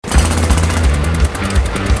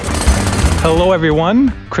Hello,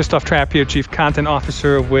 everyone. Christoph Trapp here, Chief Content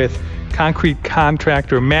Officer with Concrete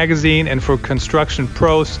Contractor Magazine and for Construction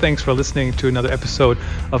Pros. Thanks for listening to another episode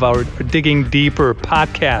of our Digging Deeper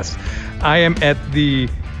podcast. I am at the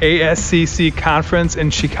ASCC conference in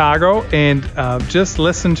Chicago and just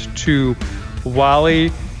listened to Wally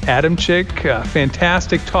Adamchik, a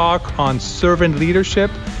fantastic talk on servant leadership.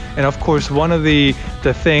 And of course, one of the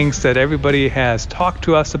things that everybody has talked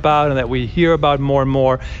to us about and that we hear about more and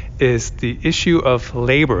more is the issue of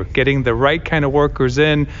labor, getting the right kind of workers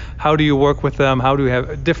in. How do you work with them? How do you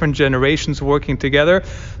have different generations working together?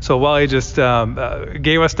 So Wally just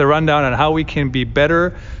gave us the rundown on how we can be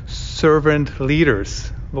better servant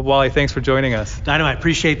leaders. Well, Wally, thanks for joining us. Dino, I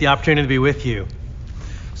appreciate the opportunity to be with you.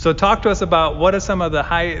 So talk to us about what are some of the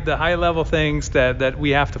high level things that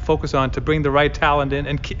we have to focus on to bring the right talent in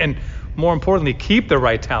and more importantly, keep the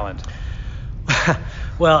right talent.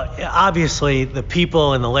 Well, obviously the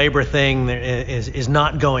people and the labor thing is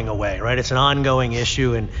not going away, right? It's an ongoing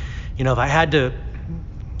issue. And, you know, if I had to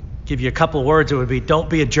give you a couple of words, it would be don't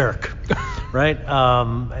be a jerk, right?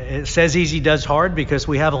 It says easy, does hard because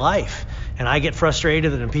we have a life. And I get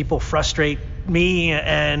frustrated and people frustrate me,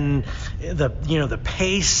 and the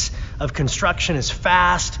pace of construction is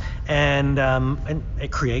fast and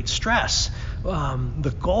it creates stress.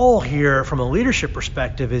 The goal here from a leadership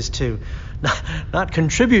perspective is to not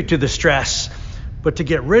contribute to the stress, but to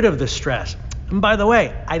get rid of the stress. And by the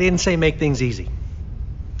way, I didn't say make things easy.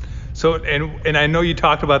 So, and I know you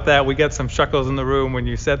talked about that. We got some chuckles in the room when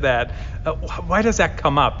you said that. Why does that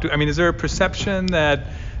come up? Is there a perception that,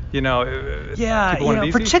 people want it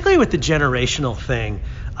easy? Particularly with the generational thing.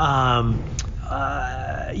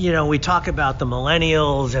 We talk about the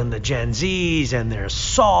millennials and the Gen Zs, and they're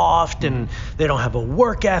soft and they don't have a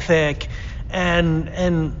work ethic.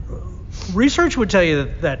 And research would tell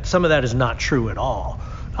you that some of that is not true at all.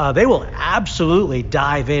 They will absolutely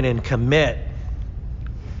dive in and commit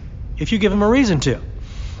if you give them a reason to.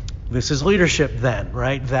 This is leadership then,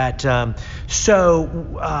 right? We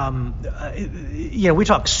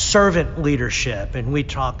talk servant leadership and we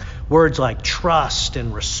talk words like trust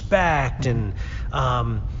and respect, and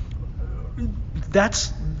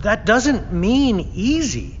that doesn't mean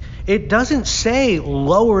easy. It doesn't say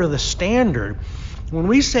lower the standard. When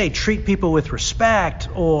we say treat people with respect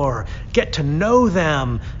or get to know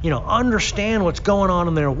them, understand what's going on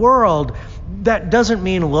in their world, that doesn't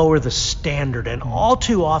mean lower the standard. And all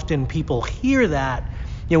too often people hear that,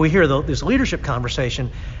 we hear this leadership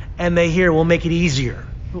conversation and they hear, we'll make it easier.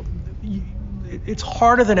 It's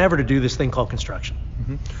harder than ever to do this thing called construction.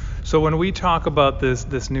 Mm-hmm. So when we talk about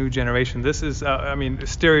this new generation, this is,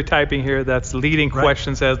 stereotyping here, that's leading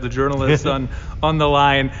questions as the journalists on the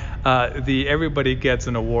line, the everybody gets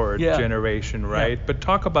an award generation, right? Yeah. But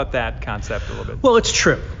talk about that concept a little bit. Well, it's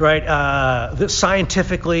true, right?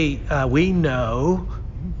 Scientifically, we know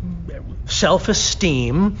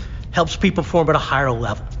self-esteem helps people perform at a higher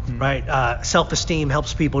level, right? Self-esteem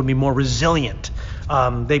helps people to be more resilient.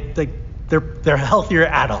 They're healthier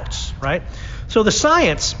adults, right? So the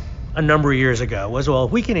science a number of years ago was, well,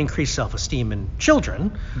 if we can increase self-esteem in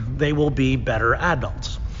children, they will be better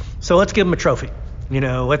adults. So let's give them a trophy,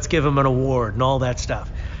 let's give them an award and all that stuff.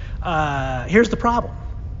 Here's the problem.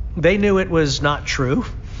 They knew it was not true,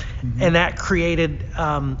 and that created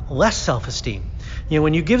less self-esteem.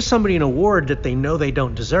 When you give somebody an award that they know they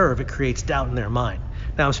don't deserve, it creates doubt in their mind.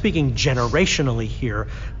 Now, I'm speaking generationally here,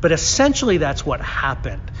 but essentially that's what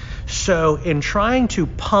happened. So in trying to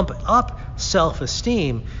pump up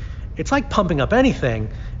self-esteem, it's like pumping up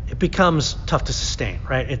anything. It becomes tough to sustain,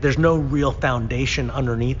 right? There's no real foundation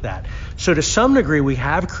underneath that. So to some degree, we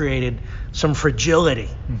have created some fragility,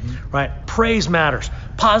 right? Praise matters.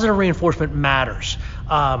 Positive reinforcement matters.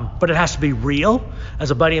 But it has to be real.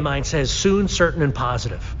 As a buddy of mine says, soon, certain, and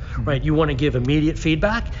positive, right? You want to give immediate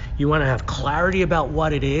feedback. You want to have clarity about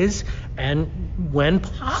what it is. And when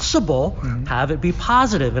possible, have it be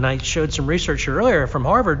positive. And I showed some research earlier from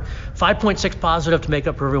Harvard, 5.6 positive to make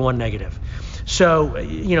up for every one negative. So,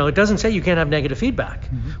 it doesn't say you can't have negative feedback,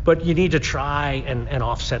 but you need to try and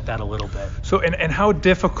offset that a little bit. So, and how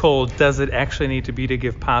difficult does it actually need to be to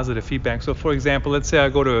give positive feedback? So, for example, let's say I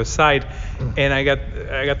go to a site and I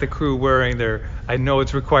got the crew wearing I know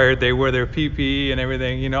it's required, they wear their PPE and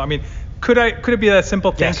everything, Could it be that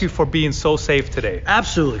simple? Thank you for being so safe today.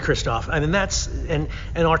 Absolutely, Christoph. that's and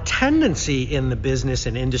our tendency in the business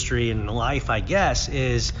and industry and life, I guess,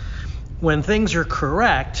 is when things are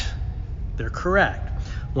correct, they're correct.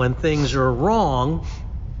 When things are wrong,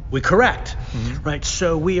 we correct, right?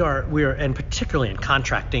 So we are, and particularly in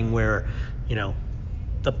contracting, where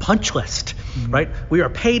the punch list, right? We are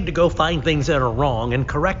paid to go find things that are wrong and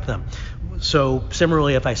correct them. So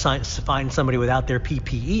similarly, if I find somebody without their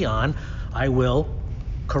PPE on, I will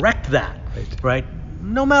correct that, right?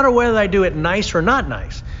 No matter whether I do it nice or not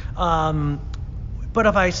nice. But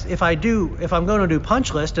if I'm going to do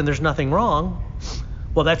punch list and there's nothing wrong,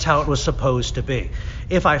 well, that's how it was supposed to be.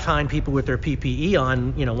 If I find people with their PPE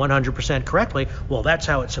on, 100% correctly, well, that's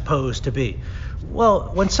how it's supposed to be.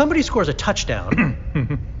 Well, when somebody scores a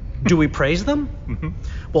touchdown, do we praise them? Mm-hmm.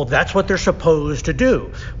 Well, that's what they're supposed to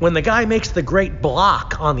do. When the guy makes the great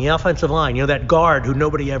block on the offensive line, that guard who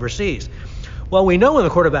nobody ever sees. Well, we know when the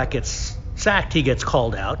quarterback gets sacked, he gets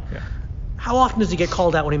called out. Yeah. How often does he get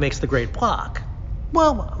called out when he makes the great block?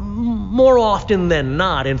 Well, more often than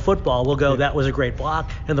not in football, we'll go, that was a great block,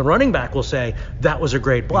 and the running back will say, that was a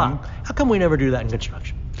great block. Mm-hmm. How come we never do that in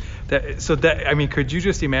construction? Could you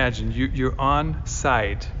just imagine, you're on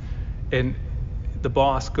site, and the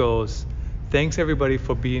boss goes, thanks everybody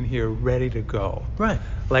for being here, ready to go. Right.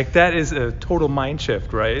 Like, that is a total mind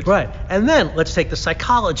shift, right? Right. And then let's take the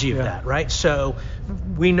psychology of that, right? So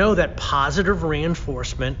we know that positive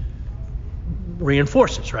reinforcement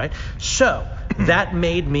reinforces, right? So that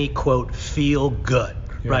made me, quote, feel good,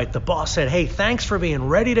 right? The boss said, hey, thanks for being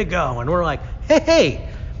ready to go. And we're like, hey,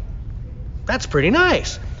 that's pretty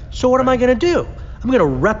nice. So what am I going to do? I'm going to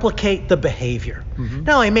replicate the behavior. Mm-hmm.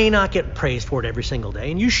 Now, I may not get praised for it every single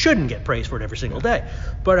day, and you shouldn't get praised for it every single day,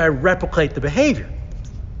 but I replicate the behavior.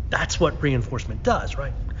 That's what reinforcement does,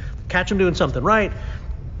 right? Catch them doing something right,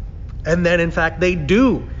 and then, in fact, they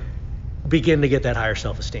do begin to get that higher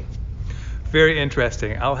self-esteem. Very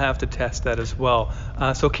interesting. I'll have to test that as well.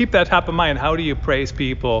 So keep that top of mind. How do you praise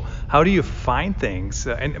people? How do you find things?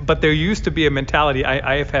 But there used to be a mentality.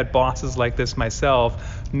 I have had bosses like this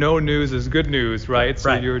myself. No news is good news, right?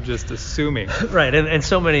 So you're just assuming. Right. And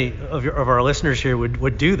so many of our listeners here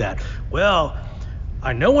would do that. Well,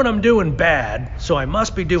 I know when I'm doing bad, so I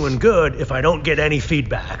must be doing good if I don't get any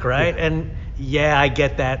feedback, right? Yeah. And I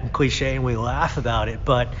get that cliche and we laugh about it,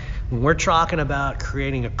 but when we're talking about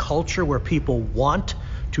creating a culture where people want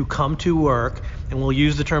to come to work, and we'll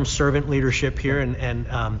use the term servant leadership here,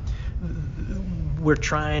 and we're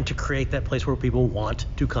trying to create that place where people want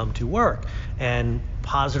to come to work. And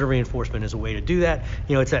positive reinforcement is a way to do that.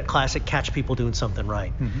 It's that classic catch people doing something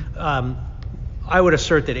right. Mm-hmm. I would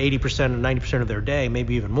assert that 80% or 90% of their day,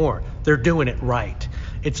 maybe even more, they're doing it right.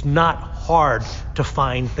 It's not hard to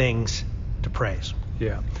find things to praise.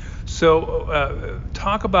 Yeah. So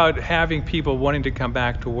talk about having people wanting to come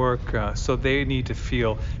back to work, so they need to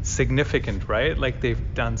feel significant, right? Like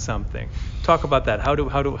they've done something. Talk about that. How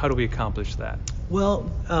do we accomplish that?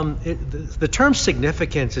 Well, the term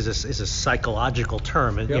significance is a psychological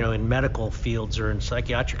term, in medical fields or in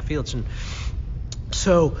psychiatric fields, and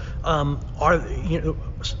so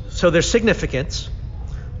so there's significance.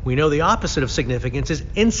 We know the opposite of significance is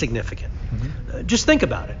insignificant. Mm-hmm. Just think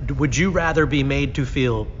about it. Would you rather be made to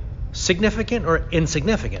feel significant or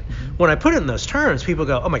insignificant? Mm-hmm. When I put it in those terms, people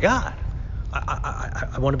go, oh my God,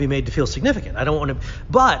 I want to be made to feel significant. I don't want to,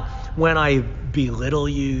 but when I belittle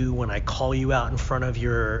you, when I call you out in front of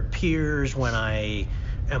your peers, when I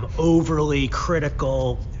am overly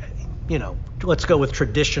critical, let's go with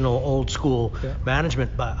traditional old school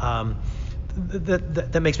management, but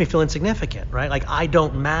that makes me feel insignificant, right? Like I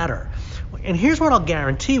don't matter. And here's what I'll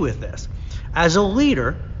guarantee with this. As a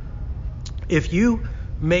leader, if you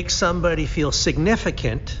make somebody feel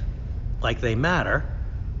significant, like they matter,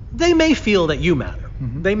 they may feel that you matter.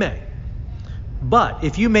 Mm-hmm. They may. But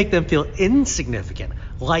if you make them feel insignificant,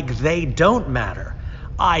 like they don't matter,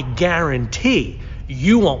 I guarantee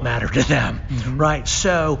you won't matter to them, mm-hmm. right?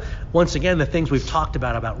 So once again, the things we've talked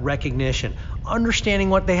about recognition, understanding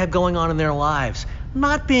what they have going on in their lives,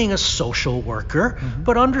 not being a social worker, mm-hmm.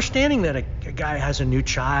 but understanding that a guy has a new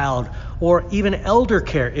child or even elder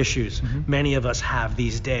care issues. Mm-hmm. Many of us have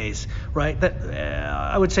these days, right? That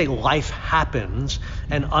I would say life happens,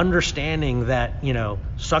 and understanding that,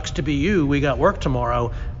 sucks to be you, we got work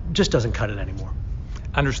tomorrow, just doesn't cut it anymore.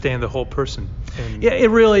 Understand the whole person. Yeah, it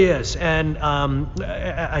really is. And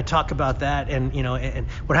I talk about that, and and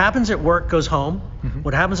what happens at work goes home. Mm-hmm.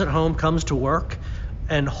 What happens at home comes to work,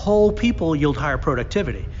 and whole people yield higher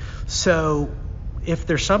productivity. So if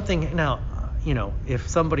there's something now, if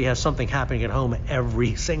somebody has something happening at home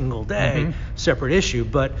every single day, mm-hmm. separate issue,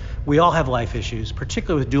 but we all have life issues,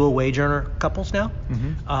 particularly with dual wage earner couples now.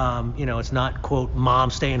 Mm-hmm. It's not, quote,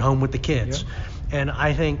 mom staying home with the kids. Yep. And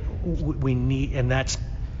I think we need, and that's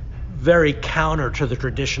very counter to the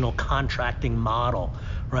traditional contracting model,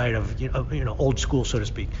 right, of old school, so to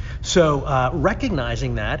speak. So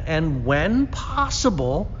recognizing that, and when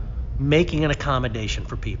possible, making an accommodation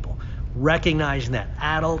for people, recognizing that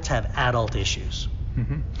adults have adult issues.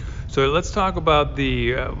 Mm-hmm. So let's talk about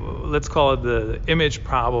the, let's call it the image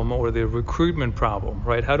problem or the recruitment problem,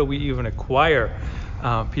 right? How do we even acquire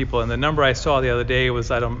people? And the number I saw the other day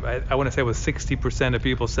was, I want to say it was 60% of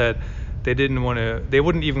people said they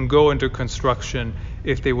wouldn't even go into construction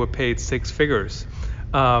if they were paid six figures.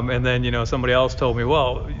 And then, somebody else told me,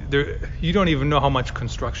 well, you don't even know how much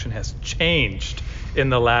construction has changed in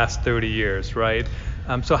the last 30 years, right?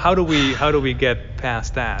 So how do we get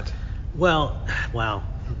past that? Well, wow.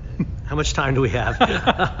 How much time do we have?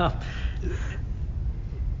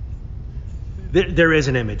 There is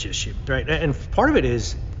an image issue, right? And part of it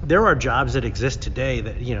is there are jobs that exist today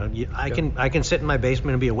that, I can sit in my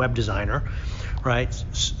basement and be a web designer, right?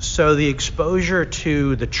 So the exposure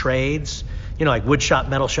to the trades, like wood shop,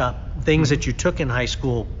 metal shop, things that you took in high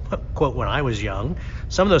school, quote, when I was young,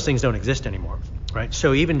 some of those things don't exist anymore, right?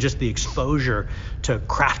 So even just the exposure to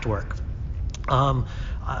craft work.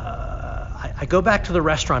 I go back to the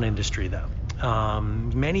restaurant industry, though.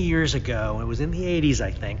 Many years ago, it was in the 80s, I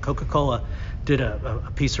think, Coca-Cola did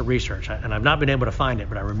a piece of research, and I've not been able to find it,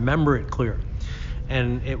 but I remember it clear.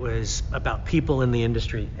 And it was about people in the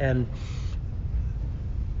industry, and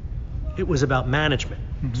it was about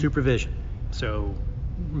management, supervision. So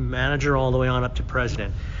manager all the way on up to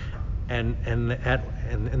president. And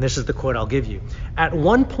this is the quote I'll give you. At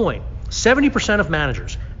one point, 70% of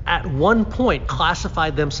managers at one point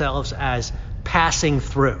classified themselves as passing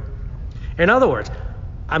through. In other words,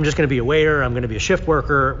 I'm just going to be a waiter, I'm going to be a shift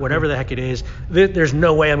worker, whatever the heck it is. There's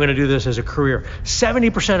no way I'm going to do this as a career.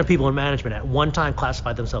 70% of people in management at one time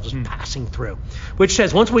classified themselves as passing through, which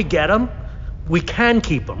says once we get them, we can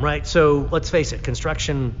keep them, right? So let's face it,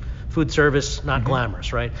 construction, food service, not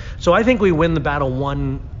glamorous, right? So I think we win the battle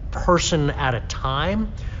one person at a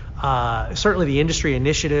time. Certainly the industry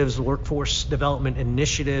initiatives, workforce development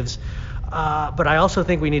initiatives, but I also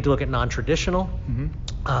think we need to look at non-traditional.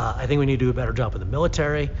 I think we need to do a better job with the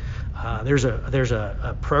military. There's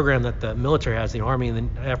a program that the military has, the Army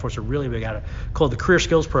and the Air Force are really big at it, called the Career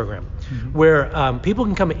Skills Program, where people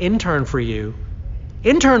can come intern for you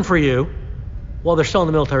while they're still in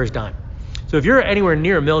the military's dime. So if you're anywhere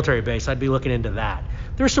near a military base, I'd be looking into that.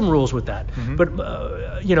 There's some rules with that, but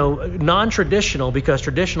non-traditional, because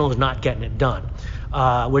traditional is not getting it done,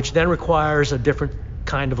 which then requires a different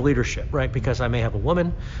kind of leadership, right? Because I may have a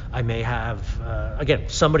woman, I may have again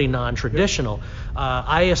somebody non-traditional.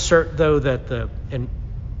 I assert though that the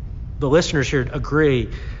listeners here agree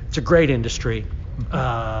it's a great industry.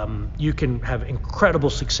 You can have incredible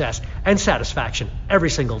success and satisfaction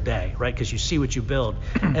every single day, right? Because you see what you build,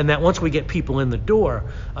 and that once we get people in the door,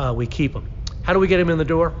 we keep them. How do we get them in the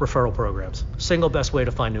door? Referral programs. Single best way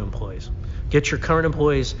to find new employees. Get your current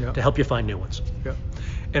employees to help you find new ones. Yeah.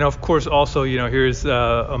 And of course, also, here's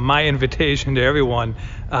my invitation to everyone: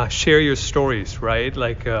 share your stories, right?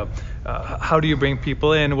 Like, how do you bring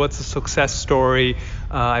people in? What's a success story?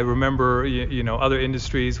 I remember, other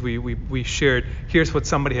industries we shared. Here's what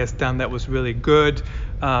somebody has done that was really good.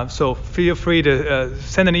 So feel free to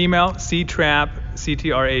send an email, CTRAPPE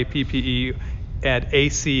at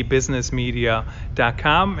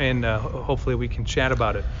acbusinessmedia.com, and hopefully we can chat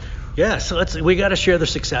about it. Yeah, so we got to share the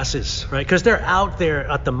successes, right? Because they're out there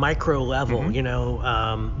at the micro level,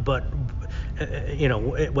 but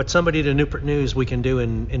what somebody at Newport News we can do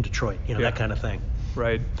in Detroit, that kind of thing.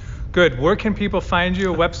 Right. Good. Where can people find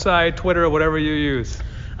you? A website, Twitter, or whatever you use?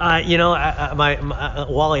 My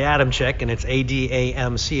Wally Adamchik, and it's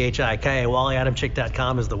ADAMCHIK.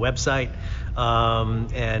 WallyAdamchik.com is the website.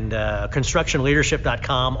 And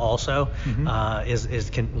constructionleadership.com also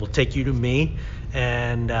will take you to me.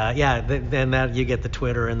 And then that you get the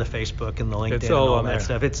Twitter and the Facebook and the LinkedIn and all that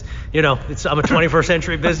stuff. I'm a 21st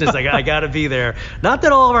century business. I got to be there. Not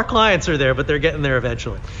that all of our clients are there, but they're getting there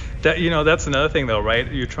eventually. That's another thing though,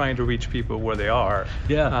 right? You're trying to reach people where they are.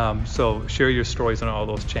 Yeah. So share your stories on all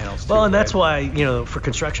those channels too. Well, and that's why, for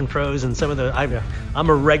Construction Pros and some of the, I'm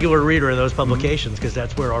a regular reader of those publications because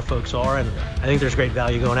that's where our folks are, and I think there's great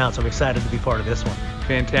value going out. So I'm excited to be part of this one.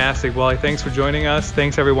 Fantastic. Wally, thanks for joining us.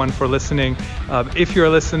 Thanks everyone for listening. If you're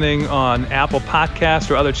listening on Apple Podcasts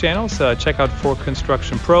or other channels, check out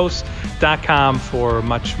forconstructionpros.com for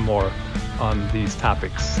much more on these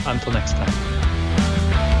topics. Until next time.